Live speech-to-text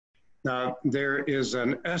There is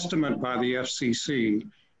an estimate by the FCC,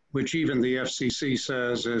 which even the FCC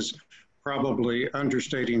says is probably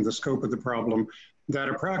understating the scope of the problem, that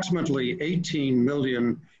approximately 18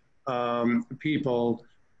 million people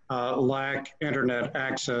lack internet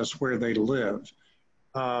access where they live.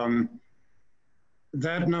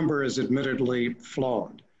 That number is admittedly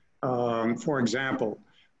flawed. For example,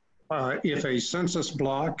 if a census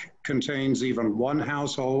block contains even one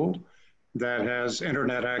household that has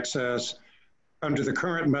internet access, under the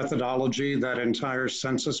current methodology, that entire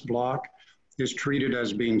census block is treated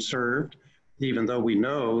as being served, even though we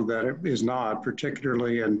know that it is not,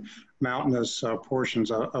 particularly in mountainous portions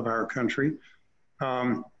of our country.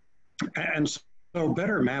 And so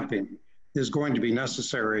better mapping is going to be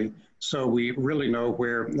necessary so we really know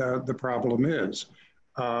where the problem is.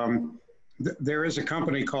 There is a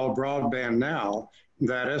company called Broadband now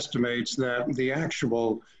that estimates that the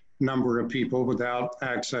actual number of people without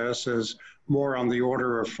access is more on the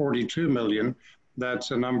order of 42 million.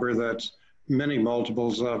 That's a number that's many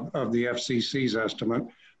multiples of the FCC's estimate.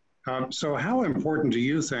 So how important do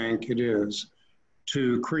you think it is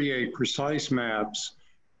to create precise maps?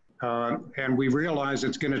 And we realize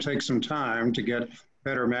it's going to take some time to get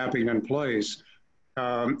better mapping in place.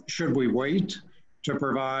 Should we wait to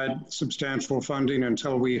provide substantial funding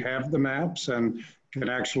until we have the maps and can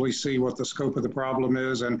actually see what the scope of the problem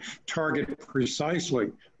is and target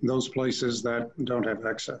precisely those places that don't have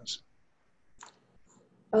access?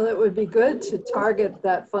 Well, it would be good to target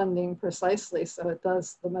that funding precisely so it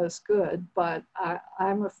does the most good, but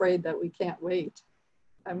I'm afraid that we can't wait.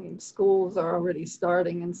 I mean, schools are already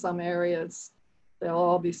starting in some areas. They'll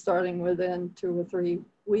all be starting within 2 or 3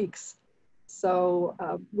 weeks. So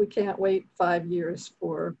we can't wait 5 years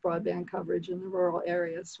for broadband coverage in the rural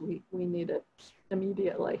areas. We need it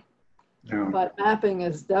immediately. Yeah. But mapping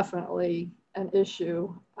is definitely an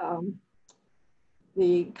issue.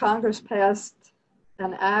 The Congress passed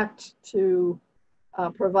an act to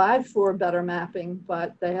provide for better mapping,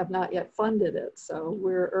 but they have not yet funded it. So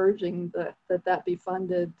we're urging that be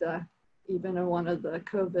funded even in one of the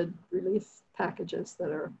COVID relief packages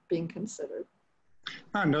that are being considered.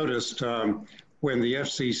 I noticed when the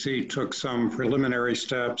FCC took some preliminary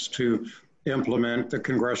steps to implement the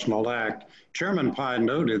Congressional Act, Chairman Pai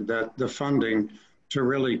noted that the funding to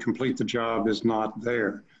really complete the job is not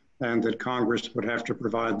there and that Congress would have to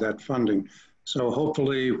provide that funding. So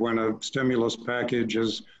hopefully when a stimulus package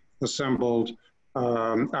is assembled,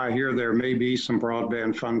 I hear there may be some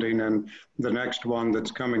broadband funding, and the next one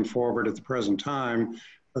that's coming forward at the present time,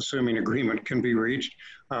 assuming agreement can be reached,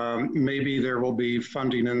 maybe there will be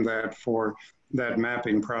funding in that for that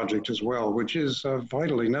mapping project as well, which is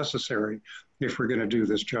vitally necessary if we're going to do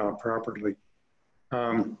this job properly.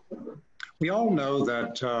 We all know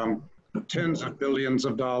that tens of billions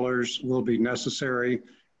of dollars will be necessary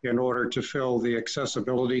in order to fill the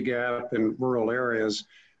accessibility gap in rural areas.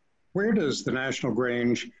 Where does the National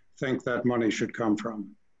Grange think that money should come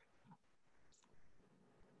from?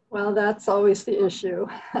 Well, that's always the issue,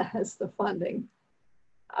 is the funding.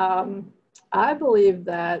 I believe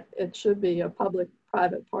that it should be a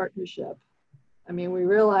public-private partnership. I mean, we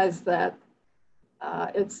realize that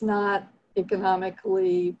it's not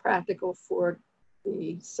economically practical for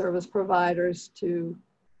the service providers to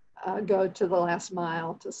go to the last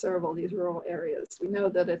mile to serve all these rural areas. We know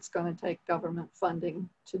that it's going to take government funding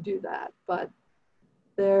to do that, but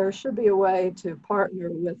there should be a way to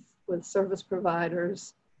partner with service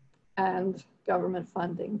providers and government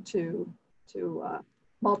funding to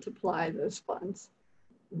multiply those funds.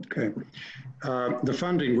 Okay. The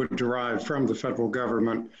funding would derive from the federal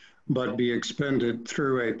government, but be expended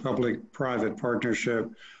through a public-private partnership,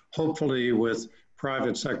 hopefully with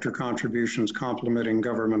private sector contributions complementing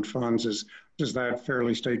government funds. Does that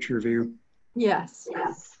fairly state your view? Yes,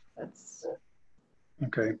 yes. That's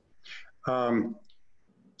okay.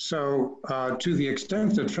 So to the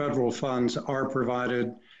extent that federal funds are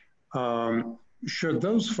provided, should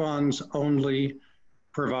those funds only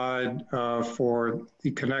provide for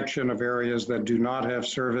the connection of areas that do not have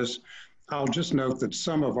service? I'll just note that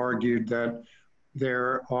some have argued that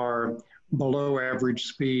there are below average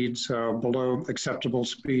speeds, below acceptable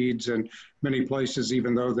speeds in many places,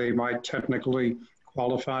 even though they might technically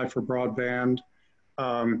qualify for broadband.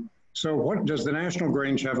 So what does the National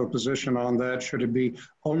Grange have a position on that? Should it be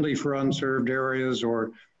only for unserved areas,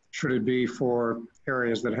 or should it be for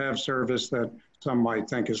areas that have service that some might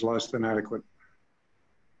think is less than adequate?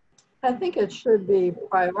 I think it should be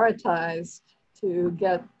prioritized to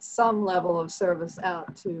get some level of service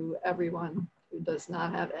out to everyone who does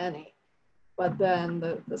not have any. But then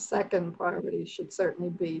the second priority should certainly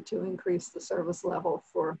be to increase the service level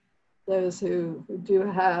for those who do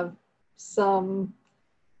have some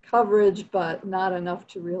coverage, but not enough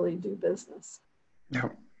to really do business. Yeah,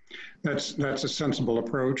 that's a sensible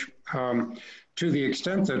approach. To the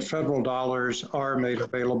extent that federal dollars are made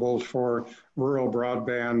available for rural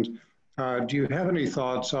broadband, do you have any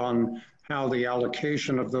thoughts on how the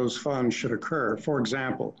allocation of those funds should occur? For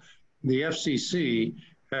example, the FCC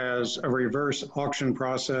has a reverse auction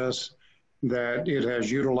process that it has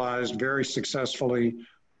utilized very successfully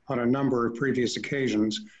on a number of previous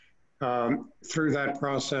occasions. Through that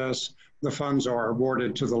process, the funds are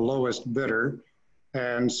awarded to the lowest bidder,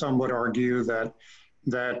 and some would argue that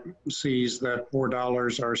that sees that more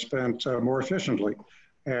dollars are spent more efficiently.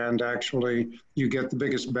 And actually, you get the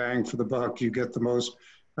biggest bang for the buck, you get the most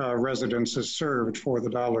residences served for the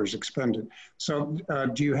dollars expended. So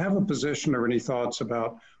do you have a position or any thoughts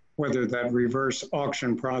about whether that reverse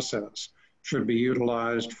auction process should be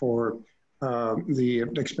utilized for the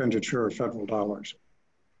expenditure of federal dollars?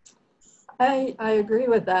 I agree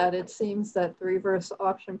with that. It seems that the reverse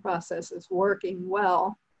auction process is working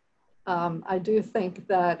well. I do think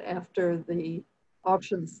that after the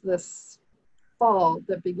auctions this fall,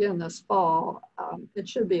 that begin this fall, it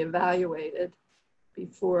should be evaluated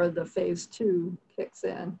before the phase 2 kicks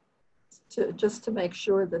in, just to make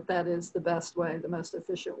sure that that is the best way, the most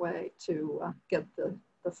efficient way to get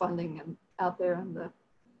the funding and out there and the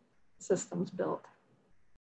systems built.